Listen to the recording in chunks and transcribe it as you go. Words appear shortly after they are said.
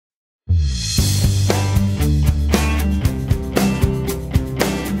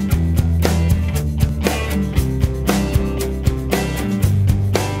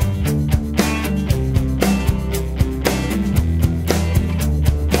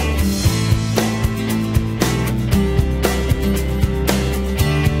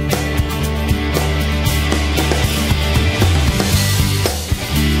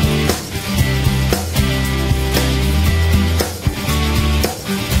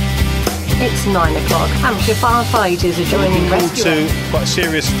It's 9 o'clock. Hampshire firefighters are joining rescue. To quite a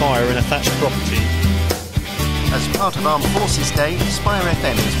serious fire in a thatched property. As part of Armed Forces Day, Spire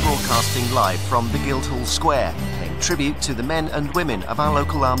FM is broadcasting live from the Guildhall Square, paying tribute to the men and women of our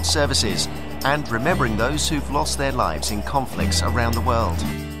local armed services and remembering those who've lost their lives in conflicts around the world.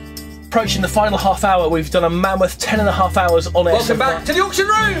 Approaching the final half hour, we've done a mammoth 10.5 hours on air. Welcome back to the auction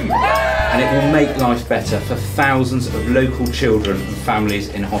room! And it will make life better for thousands of local children and families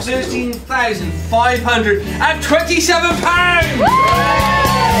in hospital. £13,527!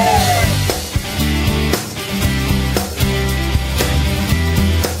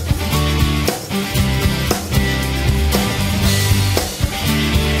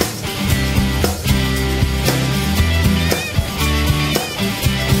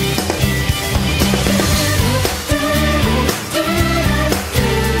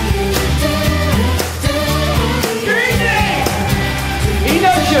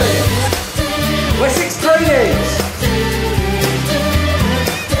 Wessex Training!